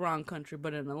country, not the wrong country,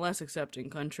 but in a less accepting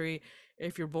country,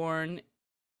 if you're born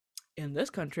in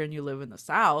this country and you live in the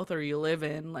South, or you live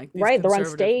in like these the wrong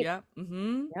state.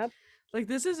 Like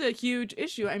this is a huge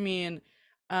issue. I mean,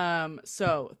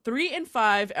 so 3 in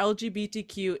 5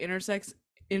 LGBTQ intersex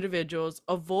individuals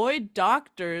avoid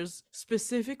doctors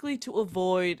specifically to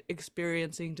avoid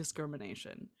experiencing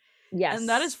discrimination. Yes. And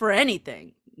that is for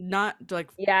anything, not like,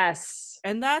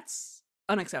 and that's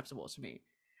unacceptable to me.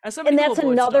 As somebody, and that's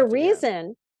another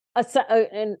reason,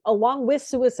 and along with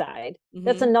suicide,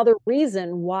 that's another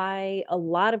reason why a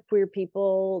lot of queer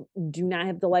people do not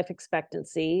have the life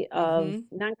expectancy of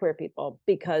non-queer people,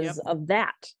 because of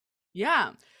that.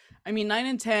 Yeah. I mean, 9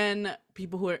 in 10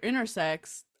 people who are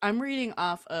intersex, I'm reading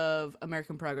off of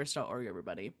AmericanProgress.org,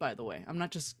 everybody, by the way. I'm not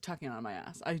just talking out of my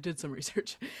ass. I did some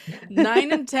research.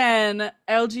 9 in 10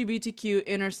 LGBTQ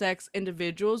intersex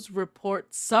individuals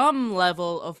report some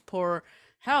level of poor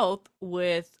health,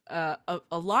 with a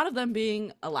lot of them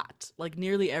being a lot, like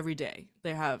nearly every day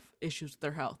they have issues with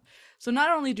their health. So not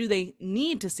only do they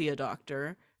need to see a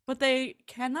doctor, but they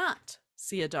cannot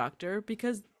see a doctor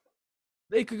because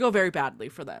it could go very badly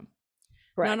for them.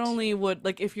 Correct. Not only would,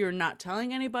 like, if you're not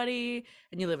telling anybody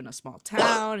and you live in a small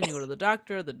town and you go to the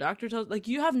doctor tells, like,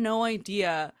 you have no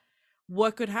idea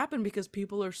what could happen because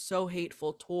people are so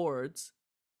hateful towards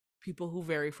people who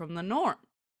vary from the norm.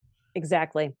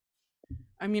 Exactly.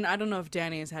 I mean, I don't know if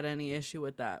Danny has had any issue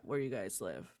with that where you guys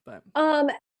live, but Um,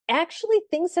 Actually,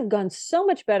 things have gone so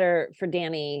much better for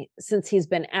Danny since he's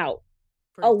been out.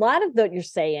 A pretty good. lot of what you're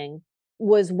saying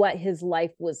was what his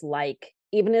life was like,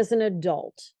 even as an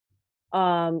adult,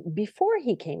 before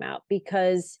he came out,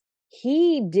 because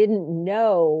he didn't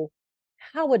know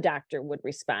how a doctor would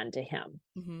respond to him.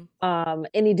 Mhm.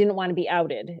 And he didn't want to be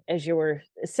outed, as you were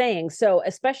saying. So,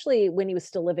 especially when he was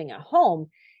still living at home,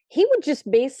 he would just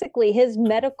basically, his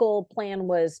medical plan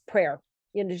was prayer.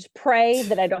 Just pray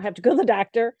that I don't have to go to the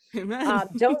doctor. Amen.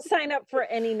 Don't sign up for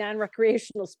any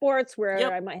non-recreational sports where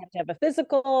Yep. I might have to have a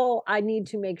physical. I need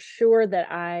to make sure that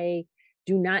I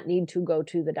do not need to go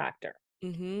to the doctor,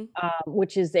 Mhm.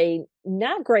 which is a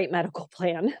not great medical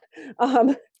plan.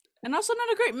 Um, And also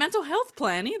not a great mental health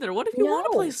plan either. What if you want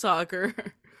to play no, soccer?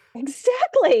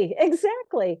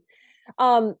 exactly.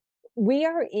 Um, we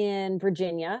are in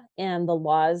Virginia, and the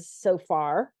laws so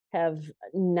far have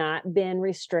not been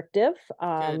restrictive.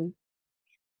 Good.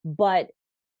 But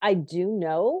I do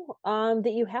know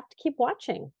that you have to keep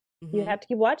watching. You Mhm. have to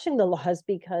keep watching the laws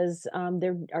because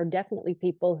there are definitely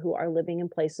people who are living in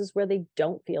places where they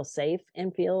don't feel safe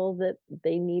and feel that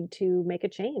they need to make a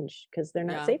change because they're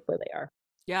not Yeah. safe where they are.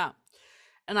 Yeah.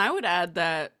 And I would add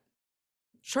that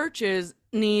churches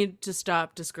need to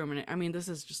stop discriminating. I mean, this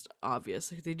is just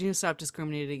obvious. Like, they need to stop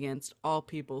discriminating against all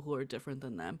people who are different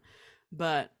than them.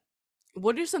 But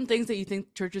what are some things that you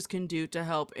think churches can do to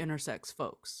help intersex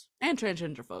folks and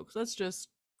transgender folks? Let's just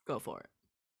go for it.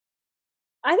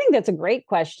 I think that's a great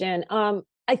question.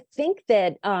 I think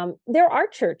that there are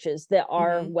churches that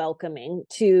are Mhm. welcoming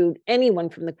to anyone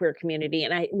from the queer community,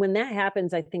 and when that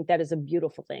happens, I think that is a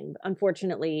beautiful thing.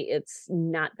 Unfortunately, it's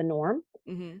not the norm.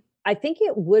 Mhm. I think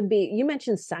it would be, you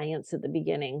mentioned science at the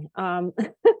beginning.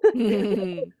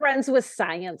 Mhm. Friends with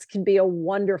science can be a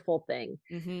wonderful thing.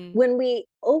 Mhm. When we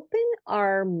open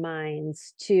our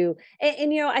minds to,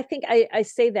 I think I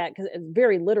say that because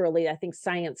very literally, I think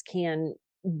science can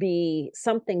be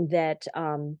something that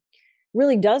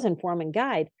really does inform and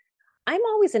guide. I'm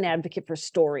always an advocate for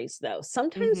stories, though.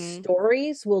 Sometimes Mhm.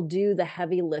 stories will do the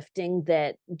heavy lifting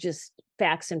that just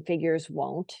facts and figures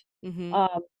won't. Mhm.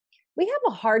 Um, we have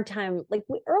a hard time, like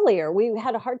earlier, we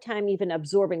had a hard time even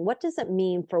absorbing what does it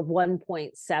mean for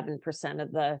 1.7%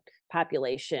 of the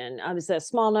population. Is it a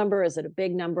small number? Is it a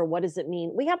big number? What does it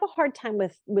mean? We have a hard time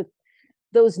with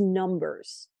those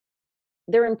numbers.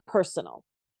 They're impersonal.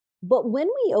 But when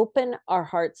we open our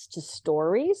hearts to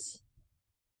stories,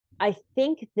 I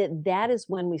think that that is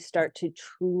when we start to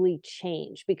truly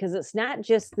change because it's not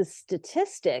just the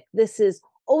statistic. This is,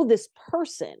 oh, this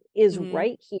person is Mhm.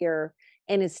 right here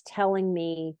and is telling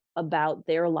me about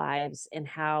their lives and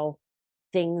how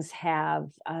things have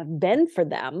been for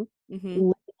them Mhm. living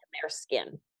in their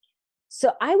skin.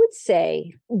 So I would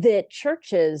say that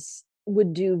churches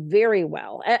would do very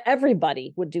well.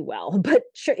 Everybody would do well, but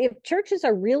if churches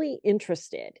are really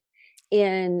interested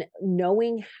in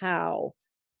knowing how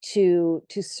to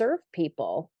serve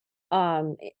people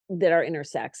that are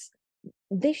intersex,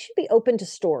 they should be open to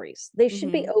stories. They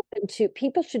should be Mhm. open to,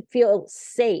 people should feel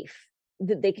safe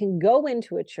that they can go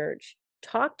into a church,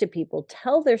 talk to people,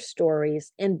 tell their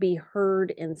stories, and be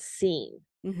heard and seen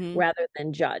Mhm. rather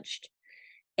than judged.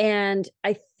 And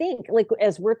I think, like,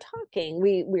 as we're talking,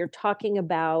 we're talking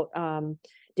about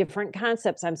different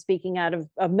concepts. I'm speaking out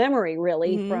of memory,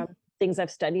 really, Mhm. from things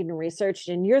I've studied and researched.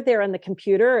 And you're there on the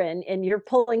computer, and you're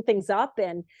pulling things up,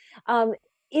 and um,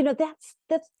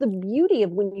 that's the beauty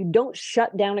of when you don't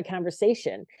shut down a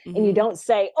conversation and you Mhm. don't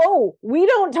say, "Oh, we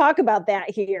don't talk about that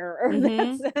here," or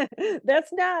Mhm.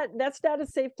 that's not a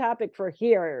safe topic for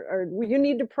here, or you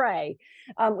need to pray.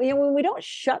 When we don't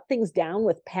shut things down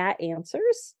with pat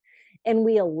answers and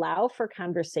we allow for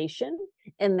conversation,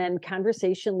 and then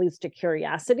conversation leads to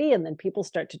curiosity, and then people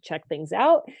start to check things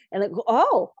out and like,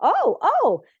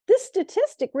 oh, this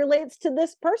statistic relates to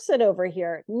this person over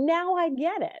here. Now I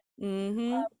get it.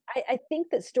 Mhm. I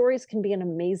think that stories can be an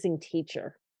amazing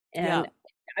teacher. Yeah.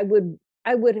 And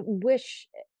I would wish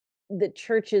that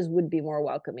churches would be more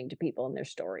welcoming to people and their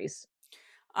stories.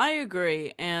 I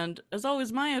agree. And as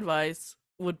always, my advice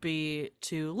would be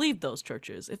to leave those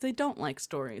churches if they don't like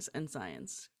stories and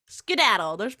science.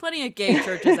 Skedaddle. There's plenty of gay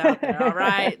churches out there, all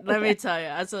right? Let me tell you,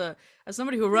 as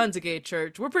somebody who runs a gay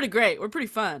church, we're pretty great. We're pretty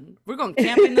fun. We're going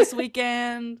camping this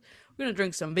weekend. We're gonna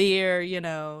drink some beer.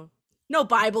 No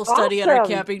Bible study at our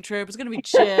Awesome. camping trip. It's gonna be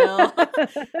chill.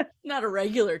 Not a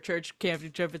regular church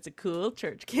camping trip, it's a cool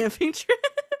church camping trip.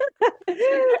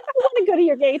 I want to go to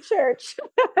your gay church.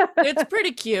 It's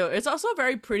pretty cute. It's also a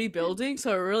very pretty building,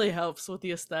 so it really helps with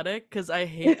the aesthetic because I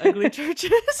hate ugly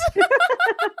churches.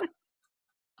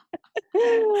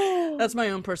 That's my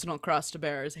own personal cross to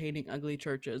bear, is hating ugly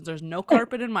churches. There's no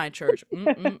carpet in my church.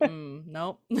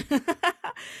 Nope.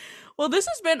 Well, this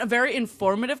has been a very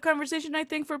informative conversation, I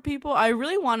think, for people. I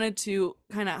really wanted to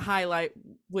kind of highlight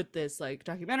with this like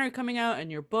documentary coming out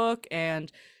and your book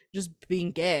and just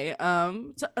being gay,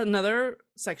 it's another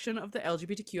section of the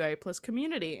LGBTQIA plus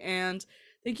community. And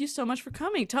thank you so much for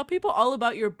coming. Tell people all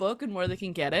about your book and where they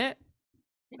can get it.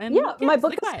 And my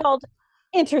book is called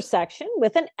Intersection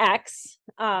with an X.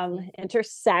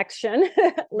 Intersection.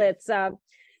 Let's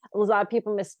a lot of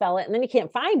people misspell it, and then you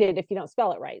can't find it if you don't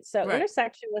spell it right. So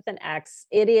Intersection with an X.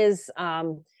 It is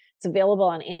it's available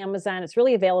on Amazon. It's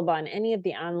really available on any of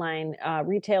the online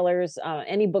retailers.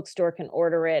 Any bookstore can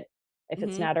order it if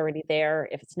it's not already there.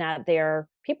 If it's not there,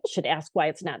 people should ask why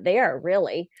it's not there,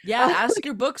 really. Yeah, ask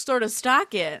your bookstore to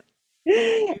stock it.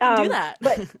 You can do that.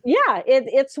 But yeah,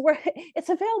 it's where it's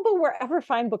available wherever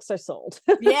fine books are sold.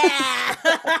 Yeah.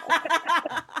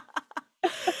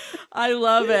 I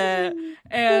love it.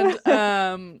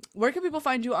 And where can people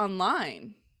find you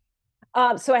online?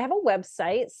 So I have a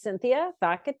website,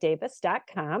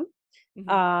 CynthiaVaccaDavis.com.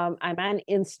 I'm on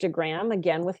Instagram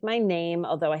again with my name,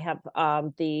 although I have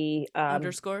the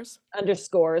underscores.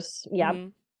 Yep.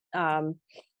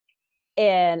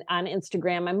 And on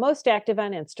Instagram, I'm most active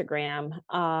on Instagram.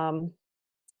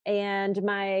 And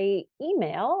my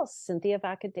email,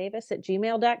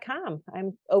 CynthiaVaccaDavis@gmail.com.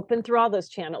 I'm open through all those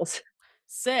channels.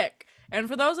 Sick. And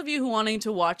for those of you who wanting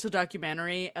to watch the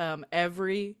documentary,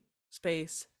 Every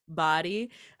Space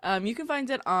Body, you can find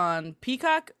it on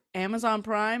Peacock, Amazon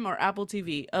Prime, or Apple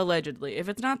TV, allegedly. If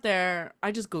it's not there,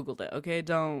 I just Googled it, okay?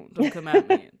 Don't come at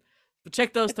me. But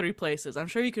check those 3 places. I'm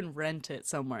sure you can rent it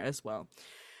somewhere as well.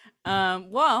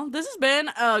 Well, this has been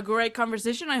a great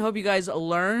conversation. I hope you guys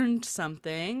learned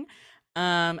something.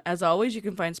 As always, you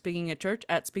can find Speaking in Church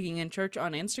at Speaking in Church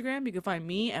on Instagram. You can find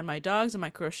me and my dogs and my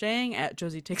crocheting at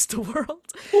Josie Takes the World.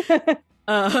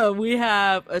 We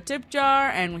have a tip jar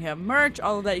and we have merch.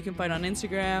 All of that you can find on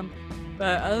Instagram.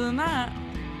 But other than that,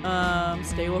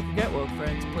 stay woke or get woke,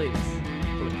 friends. Please.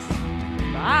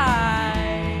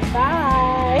 Bye.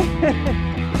 Bye.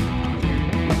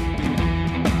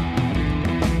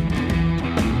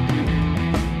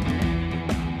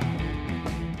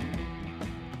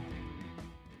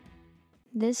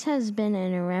 This has been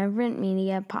an Irreverent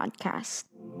Media podcast.